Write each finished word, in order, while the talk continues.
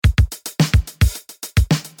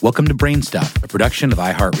Welcome to Brain Stuff, a production of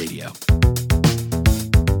iHeartRadio.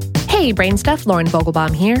 Hey, Brain Stuff, Lauren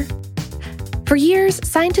Vogelbaum here. For years,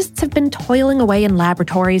 scientists have been toiling away in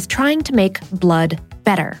laboratories trying to make blood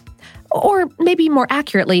better. Or maybe more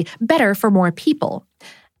accurately, better for more people.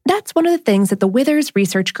 That's one of the things that the Withers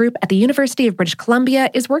Research Group at the University of British Columbia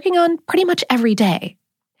is working on pretty much every day.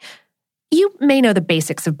 You may know the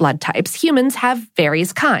basics of blood types. Humans have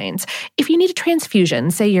various kinds. If you need a transfusion,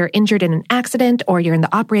 say you're injured in an accident or you're in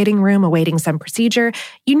the operating room awaiting some procedure,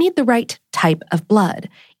 you need the right type of blood,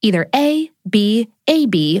 either A, B,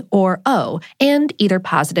 AB, or O, and either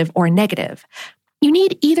positive or negative. You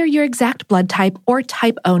need either your exact blood type or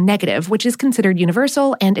type O negative, which is considered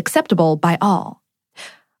universal and acceptable by all.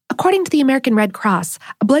 According to the American Red Cross,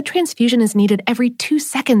 a blood transfusion is needed every 2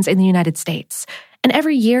 seconds in the United States. And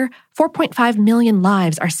every year, 4.5 million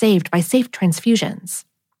lives are saved by safe transfusions.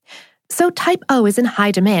 So type O is in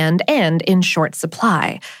high demand and in short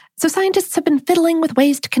supply. So scientists have been fiddling with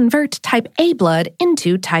ways to convert type A blood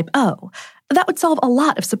into type O. That would solve a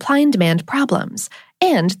lot of supply and demand problems.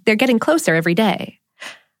 And they're getting closer every day.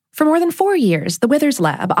 For more than 4 years, the Withers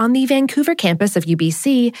Lab on the Vancouver campus of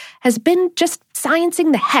UBC has been just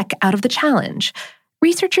sciencing the heck out of the challenge.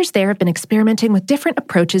 Researchers there have been experimenting with different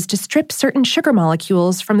approaches to strip certain sugar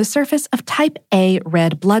molecules from the surface of type A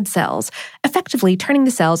red blood cells, effectively turning the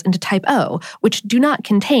cells into type O, which do not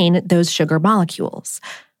contain those sugar molecules.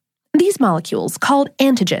 These molecules, called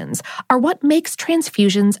antigens, are what makes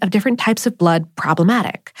transfusions of different types of blood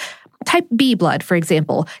problematic. Type B blood, for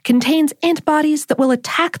example, contains antibodies that will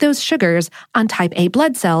attack those sugars on type A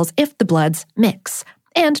blood cells if the bloods mix,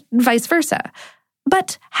 and vice versa.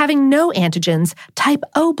 But having no antigens, type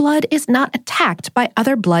O blood is not attacked by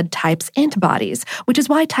other blood types' antibodies, which is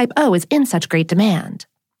why type O is in such great demand.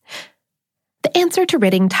 The answer to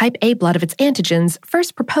ridding type A blood of its antigens,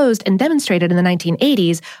 first proposed and demonstrated in the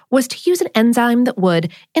 1980s, was to use an enzyme that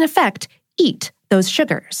would, in effect, eat those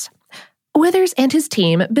sugars. Withers and his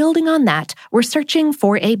team, building on that, were searching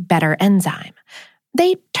for a better enzyme.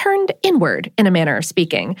 They turned inward, in a manner of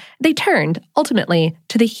speaking. They turned, ultimately,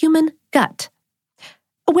 to the human gut.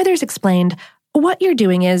 Withers explained, what you're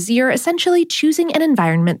doing is you're essentially choosing an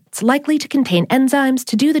environment that's likely to contain enzymes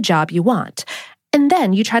to do the job you want. And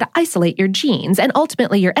then you try to isolate your genes and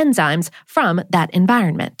ultimately your enzymes from that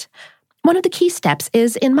environment. One of the key steps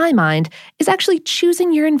is, in my mind, is actually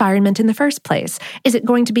choosing your environment in the first place. Is it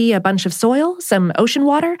going to be a bunch of soil, some ocean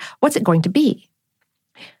water? What's it going to be?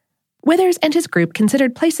 Withers and his group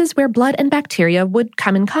considered places where blood and bacteria would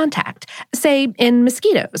come in contact, say in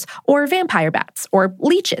mosquitoes, or vampire bats, or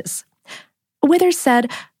leeches. Withers said,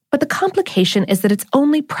 but the complication is that it's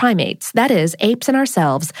only primates, that is, apes and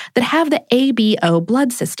ourselves, that have the ABO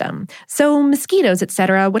blood system. So mosquitoes,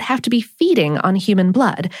 etc., would have to be feeding on human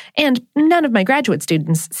blood, and none of my graduate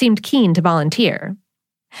students seemed keen to volunteer.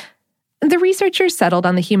 The researchers settled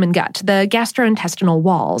on the human gut, the gastrointestinal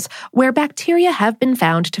walls, where bacteria have been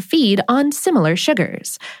found to feed on similar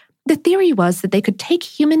sugars. The theory was that they could take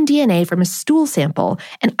human DNA from a stool sample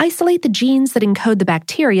and isolate the genes that encode the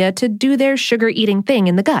bacteria to do their sugar-eating thing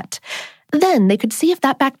in the gut. Then they could see if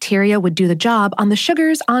that bacteria would do the job on the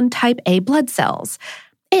sugars on type A blood cells.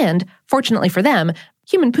 And, fortunately for them,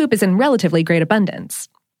 human poop is in relatively great abundance.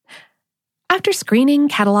 After screening,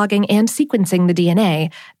 cataloging, and sequencing the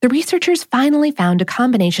DNA, the researchers finally found a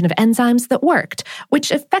combination of enzymes that worked,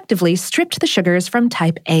 which effectively stripped the sugars from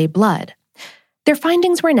type A blood. Their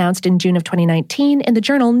findings were announced in June of 2019 in the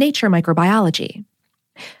journal Nature Microbiology.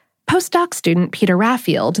 Postdoc student Peter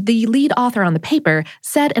Raffield, the lead author on the paper,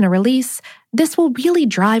 said in a release, "This will really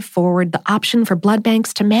drive forward the option for blood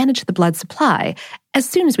banks to manage the blood supply as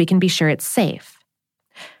soon as we can be sure it's safe."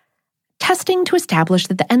 Testing to establish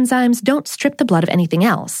that the enzymes don't strip the blood of anything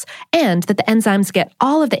else, and that the enzymes get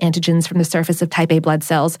all of the antigens from the surface of type A blood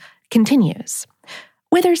cells, continues.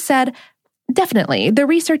 Withers said, definitely, the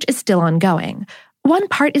research is still ongoing. One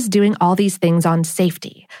part is doing all these things on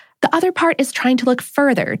safety. The other part is trying to look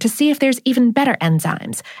further to see if there's even better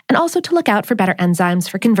enzymes, and also to look out for better enzymes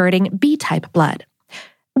for converting B-type blood.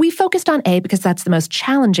 We focused on A because that's the most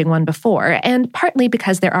challenging one before, and partly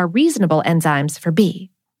because there are reasonable enzymes for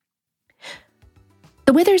B.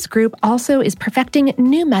 The Withers group also is perfecting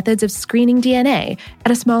new methods of screening DNA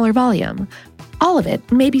at a smaller volume. All of it,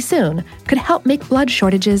 maybe soon, could help make blood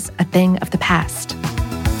shortages a thing of the past.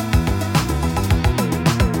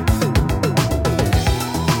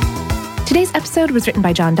 Today's episode was written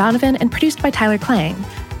by John Donovan and produced by Tyler Klang.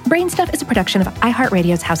 Brain Stuff is a production of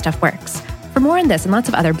iHeartRadio's How Stuff Works. For more on this and lots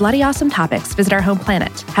of other bloody awesome topics, visit our home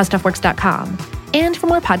planet, howstuffworks.com. And for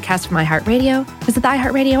more podcasts from iHeartRadio, visit the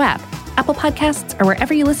iHeartRadio app, Apple Podcasts, or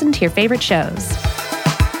wherever you listen to your favorite shows.